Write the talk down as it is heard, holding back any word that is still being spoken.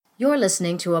You're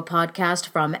listening to a podcast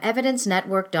from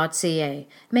evidencenetwork.ca,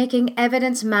 making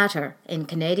evidence matter in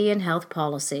Canadian health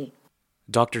policy.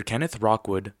 Dr. Kenneth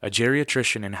Rockwood, a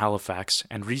geriatrician in Halifax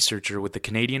and researcher with the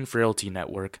Canadian Frailty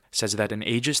Network, says that an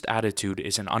ageist attitude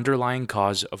is an underlying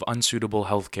cause of unsuitable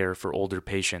healthcare for older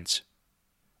patients.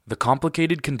 The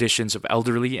complicated conditions of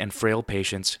elderly and frail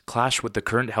patients clash with the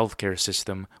current healthcare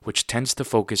system, which tends to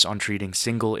focus on treating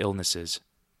single illnesses.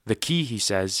 The key, he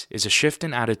says, is a shift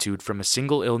in attitude from a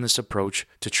single illness approach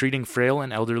to treating frail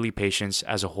and elderly patients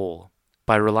as a whole.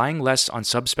 By relying less on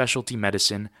subspecialty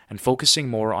medicine and focusing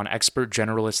more on expert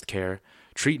generalist care,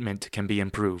 treatment can be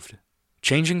improved.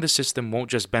 Changing the system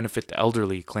won't just benefit the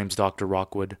elderly, claims Dr.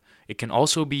 Rockwood. It can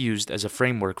also be used as a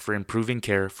framework for improving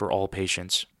care for all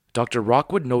patients. Dr.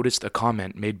 Rockwood noticed a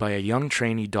comment made by a young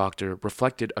trainee doctor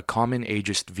reflected a common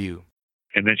ageist view.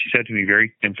 And then she said to me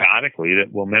very emphatically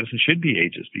that, well, medicine should be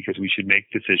ageist because we should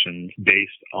make decisions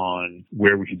based on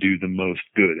where we could do the most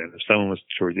good. And if someone was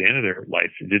towards the end of their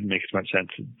life, it didn't make as much sense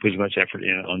to put as much effort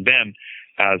in on them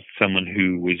as someone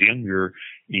who was younger,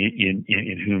 in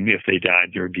whom, if they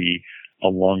died, there'd be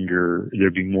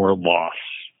more loss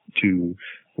to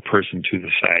the person, to the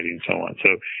society, and so on.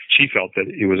 So she felt that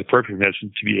it was appropriate for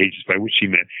medicine to be ageist, by which she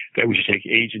meant that we should take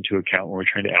age into account when we're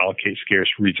trying to allocate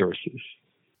scarce resources.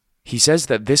 He says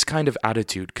that this kind of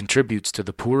attitude contributes to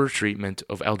the poorer treatment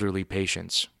of elderly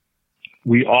patients.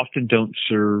 We often don't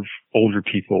serve older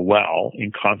people well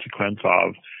in consequence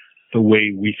of the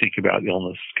way we think about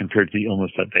illness compared to the illness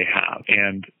that they have.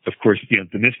 And of course, the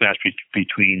mismatch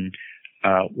between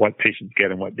what patients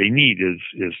get and what they need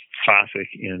is classic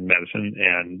in medicine.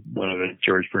 And one of the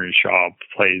George Bernard Shaw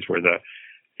plays where the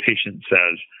patient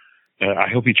says, I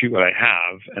hope you treat what I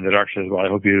have. And the doctor says, well, I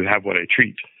hope you have what I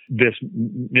treat. This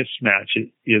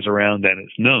mismatch is around and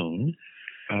it's known,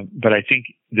 but I think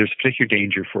there's a particular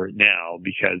danger for it now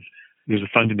because there's a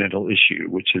fundamental issue,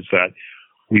 which is that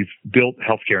we've built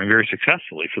healthcare, and very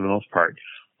successfully for the most part,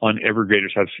 on ever greater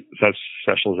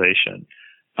subspecialization,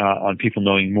 on people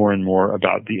knowing more and more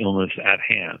about the illness at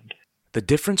hand. The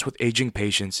difference with aging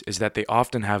patients is that they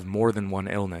often have more than one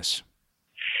illness.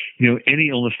 Any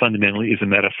illness fundamentally is a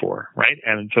metaphor, right?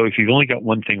 And so if you've only got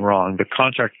one thing wrong, the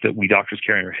contract that we doctors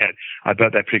carry in our head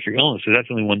about that particular illness, so that's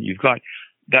the only one that you've got,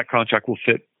 that contract will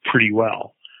fit pretty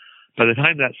well. By the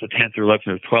time that's the 10th or 11th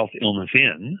or 12th illness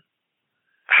in,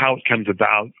 how it comes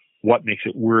about, what makes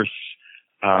it worse,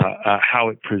 how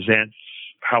it presents,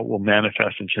 how it will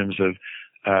manifest in terms of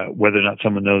whether or not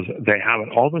someone knows they have it,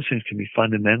 all those things can be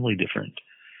fundamentally different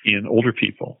in older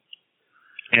people.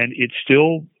 And it's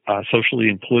still socially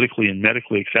and politically and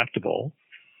medically acceptable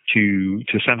to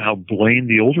somehow blame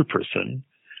the older person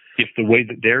if the way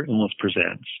that their illness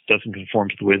presents doesn't conform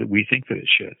to the way that we think that it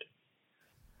should.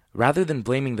 Rather than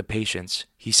blaming the patients,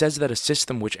 he says that a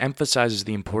system which emphasizes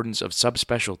the importance of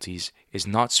subspecialties is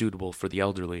not suitable for the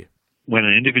elderly. When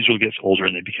an individual gets older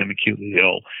and they become acutely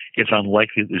ill, it's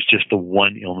unlikely that there's just the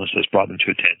one illness that's brought them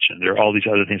to attention. There are all these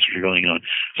other things which are going on,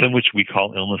 some which we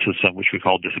call illnesses, some which we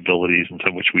call disabilities, and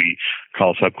some which we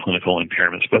call subclinical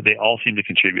impairments. But they all seem to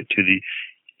contribute to the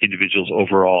individual's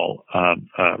overall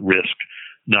risk,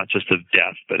 not just of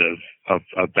death, but of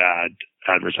bad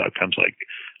adverse outcomes like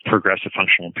progressive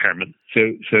functional impairment.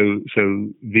 So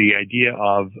the idea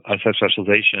of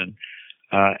subspecialization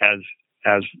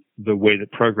as the way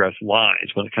that progress lies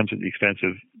when it comes at the expense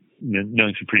of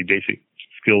knowing some pretty basic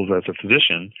skills as a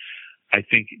physician, I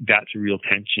think that's a real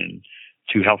tension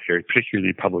to healthcare,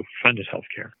 particularly public-funded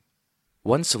healthcare.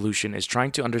 One solution is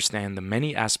trying to understand the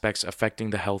many aspects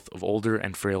affecting the health of older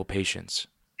and frail patients.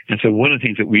 And so one of the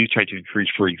things that we try to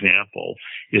encourage, for example,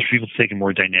 is for people to take a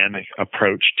more dynamic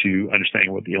approach to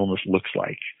understanding what the illness looks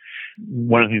like.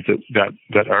 One of the things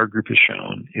that our group has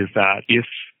shown is that if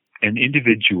an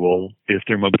individual, if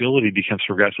their mobility becomes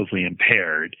progressively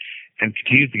impaired and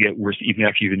continues to get worse even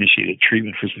after you've initiated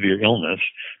treatment for severe illness,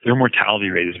 their mortality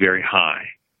rate is very high.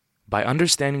 By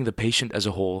understanding the patient as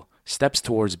a whole, steps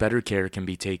towards better care can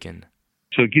be taken.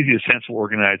 So it gives you a sensible,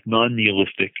 organized,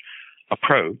 non-nihilistic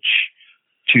approach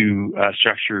to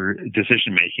structure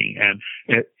decision-making. And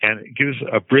it gives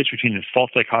a bridge between this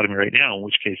false dichotomy right now, in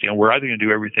which case, we're either going to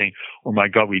do everything or, my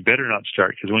God, we better not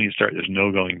start, because when you start, there's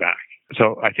no going back.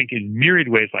 So I think in myriad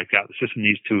ways like that, the system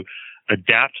needs to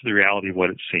adapt to the reality of what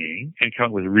it's seeing and come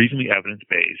up with a reasonably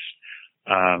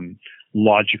evidence-based,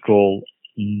 logical,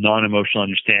 non-emotional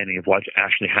understanding of what's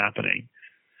actually happening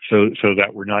so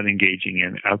that we're not engaging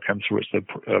in outcomes for which the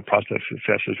prospect of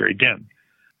success is very dim.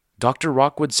 Dr.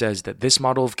 Rockwood says that this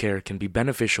model of care can be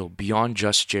beneficial beyond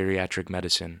just geriatric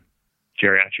medicine.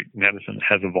 Geriatric medicine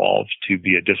has evolved to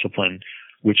be a discipline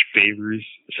which favors,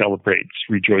 celebrates,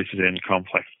 rejoices in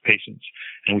complex patients.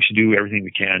 And we should do everything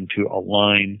we can to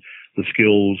align the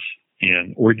skills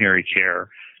in ordinary care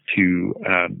to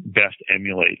best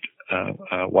emulate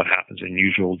what happens in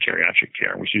usual geriatric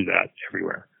care. We should do that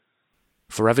everywhere.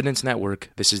 For Evidence Network,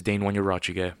 this is Dane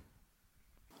Wanyarachige.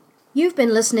 You've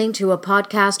been listening to a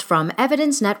podcast from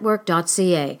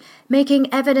evidencenetwork.ca,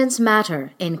 making evidence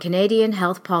matter in Canadian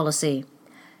health policy.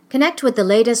 Connect with the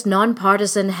latest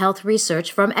nonpartisan health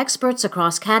research from experts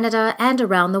across Canada and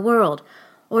around the world,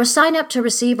 or sign up to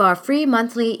receive our free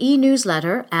monthly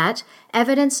e-newsletter at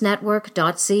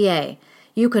evidencenetwork.ca.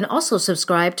 You can also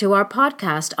subscribe to our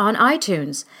podcast on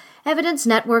iTunes.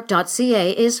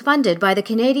 Evidencenetwork.ca is funded by the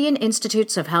Canadian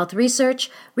Institutes of Health Research,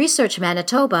 Research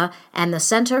Manitoba, and the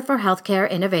Centre for Healthcare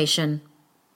Innovation.